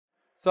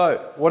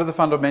So, what are the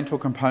fundamental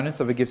components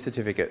of a gift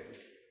certificate?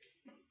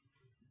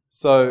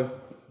 So,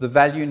 the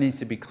value needs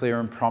to be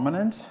clear and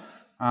prominent.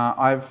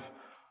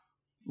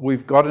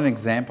 We've got an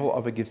example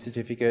of a gift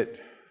certificate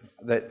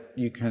that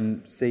you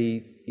can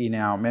see in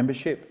our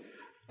membership,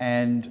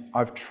 and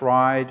I've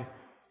tried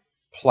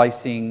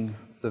placing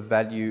the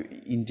value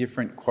in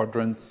different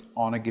quadrants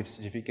on a gift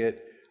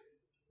certificate.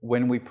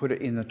 When we put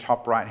it in the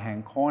top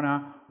right-hand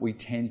corner, we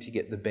tend to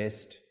get the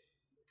best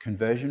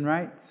conversion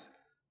rates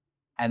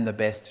and the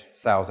best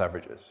sales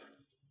averages.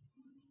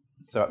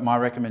 So my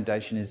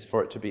recommendation is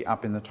for it to be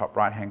up in the top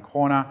right-hand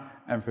corner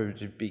and for it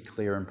to be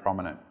clear and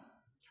prominent.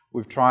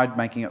 We've tried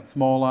making it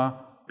smaller,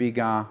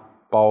 bigger,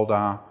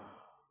 bolder,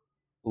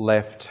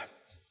 left,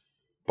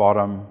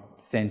 bottom,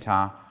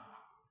 centre.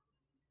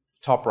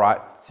 Top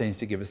right seems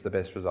to give us the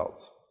best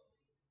results.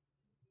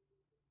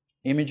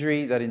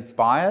 Imagery that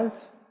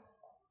inspires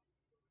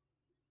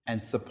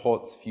and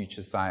supports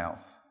future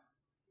sales.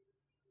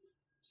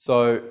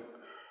 So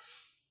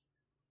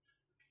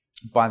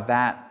by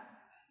that,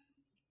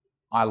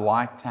 I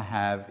like to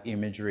have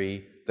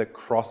imagery that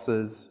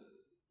crosses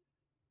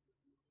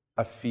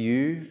a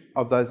few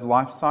of those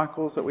life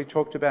cycles that we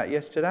talked about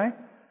yesterday.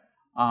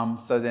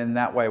 So then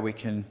that way we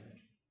can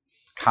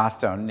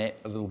cast our net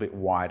a little bit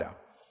wider.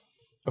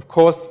 Of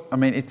course, I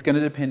mean, it's going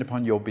to depend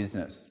upon your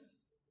business.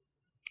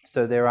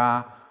 So there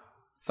are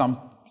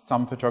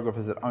some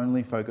photographers that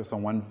only focus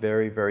on one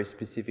very, very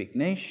specific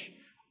niche.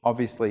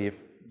 Obviously, if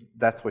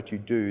that's what you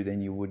do,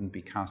 then you wouldn't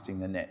be casting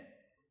the net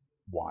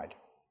wide.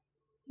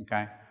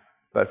 Okay?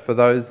 But for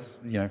those,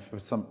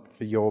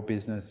 for your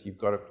business, you've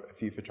got a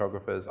few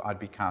photographers, I'd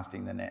be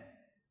casting the net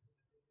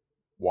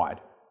wide.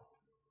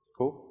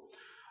 Cool?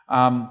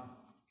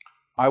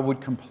 I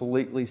would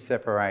completely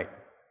separate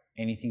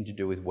anything to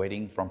do with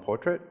wedding from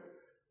portrait.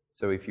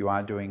 So if you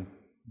are doing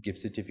gift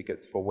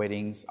certificates for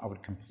weddings, I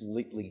would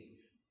completely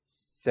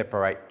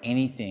separate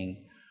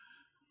anything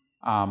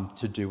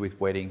to do with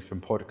weddings from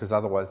portrait, because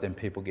otherwise then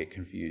people get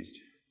confused.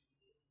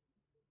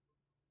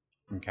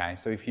 Okay,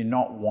 so if you're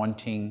not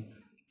wanting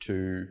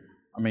to,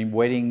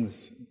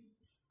 weddings,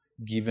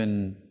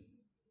 given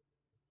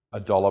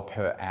 $1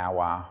 per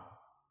hour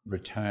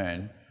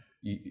return,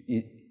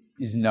 it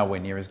is nowhere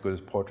near as good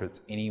as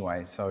portraits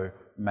anyway, so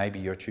maybe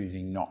you're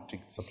choosing not to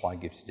supply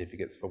gift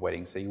certificates for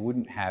weddings. So you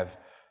wouldn't have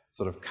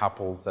sort of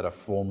couples that are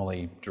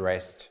formally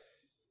dressed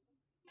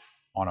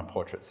on a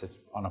portrait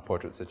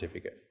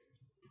certificate.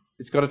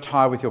 It's got to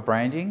tie with your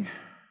branding,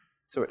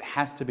 so it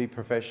has to be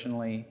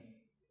professionally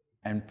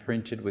and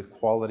printed with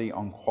quality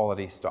on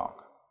quality stock.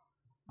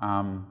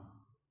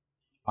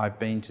 I've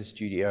been to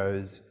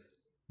studios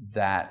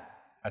that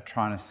are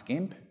trying to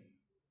skimp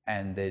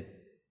and they're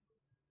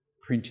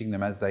printing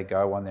them as they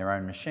go on their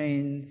own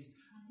machines.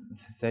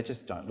 They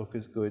just don't look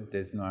as good.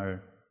 They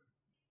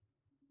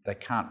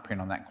can't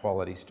print on that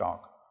quality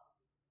stock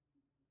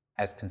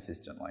as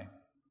consistently.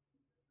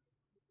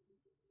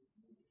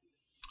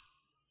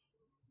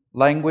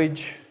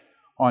 Language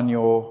on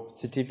your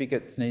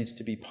certificates needs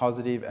to be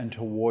positive and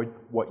toward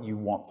what you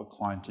want the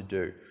client to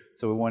do.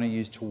 So we want to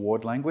use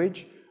toward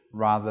language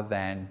rather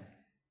than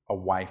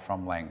away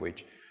from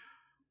language.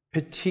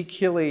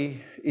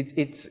 Particularly,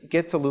 it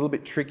gets a little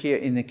bit trickier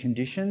in the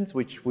conditions,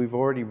 which we've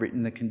already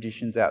written the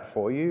conditions out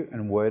for you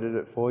and worded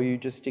it for you.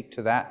 Just stick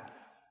to that.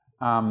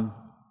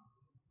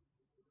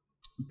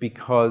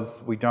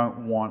 Because we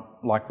don't want,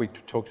 like we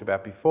talked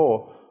about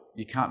before,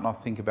 you can't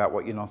not think about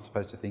what you're not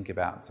supposed to think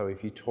about. So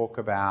if you talk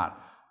about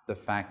the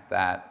fact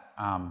that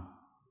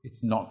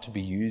it's not to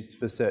be used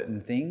for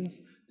certain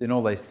things, then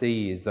all they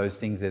see is those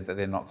things that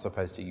they're not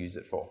supposed to use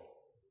it for.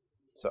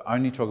 So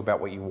only talk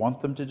about what you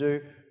want them to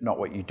do, not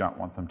what you don't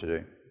want them to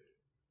do.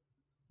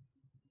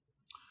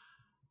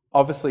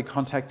 Obviously,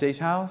 contact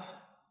details.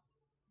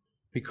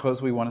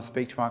 Because we want to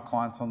speak to our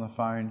clients on the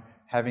phone,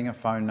 having a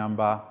phone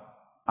number,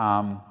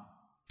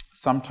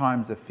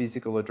 sometimes a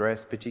physical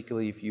address,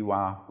 particularly if you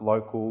are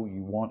local,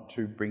 you want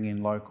to bring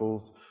in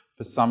locals.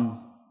 For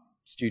some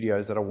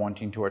studios that are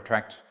wanting to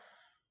attract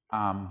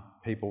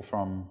people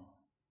from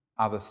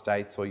other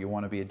states, or you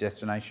want to be a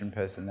destination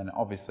person, then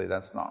obviously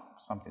that's not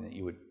something that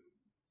you would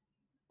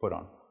put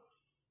on.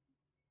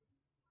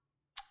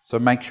 So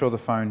make sure the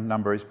phone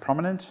number is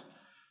prominent.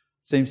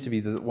 Seems to be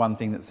the one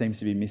thing that seems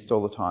to be missed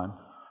all the time,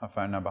 a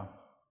phone number.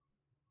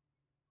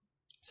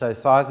 So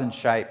size and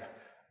shape.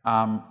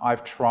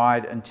 I've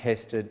tried and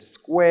tested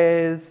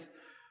squares,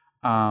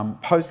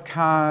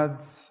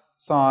 postcards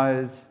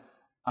size,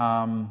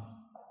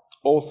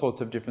 all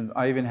sorts of different.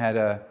 I even had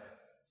a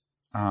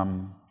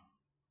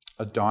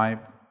die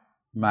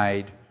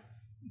made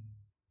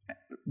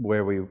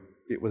where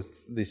it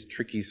was this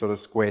tricky sort of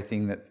square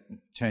thing that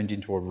turned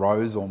into a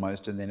rose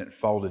almost, and then it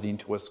folded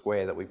into a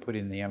square that we put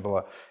in the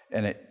envelope.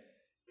 And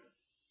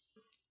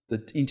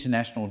the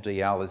International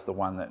DL is the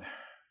one that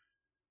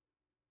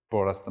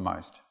brought us the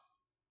most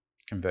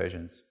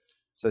conversions.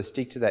 So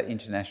stick to that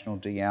International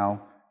DL.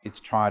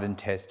 It's tried and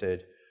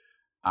tested,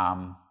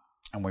 and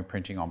we're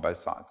printing on both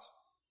sides,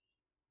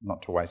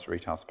 not to waste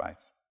retail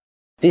space.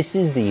 This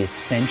is the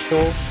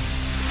essential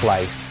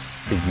place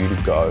for you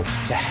to go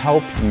to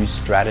help you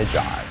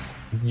strategize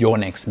your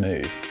next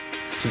move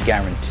to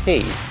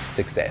guarantee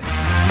success.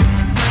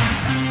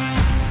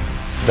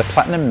 The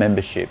Platinum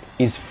membership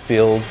is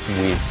filled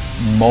with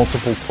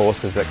multiple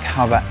courses that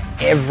cover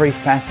every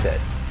facet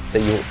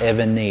that you'll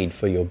ever need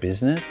for your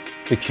business.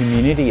 The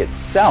community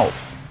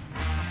itself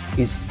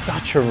is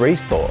such a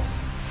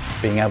resource.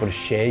 Being able to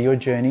share your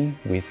journey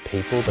with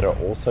people that are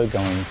also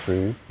going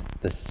through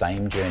the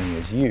same journey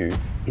as you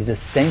is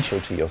essential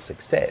to your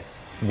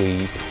success.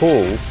 We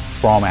pull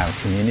from our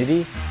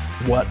community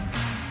what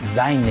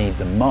they need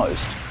the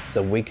most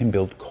so we can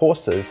build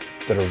courses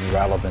that are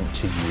relevant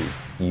to you.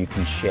 You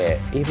can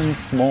share even the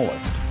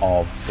smallest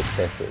of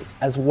successes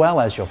as well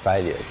as your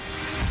failures,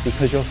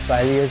 because your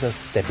failures are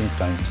stepping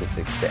stones to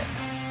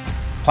success.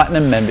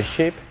 Platinum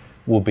membership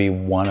will be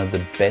one of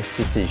the best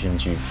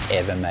decisions you've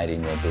ever made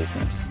in your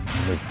business,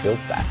 and we've built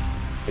that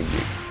for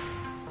you.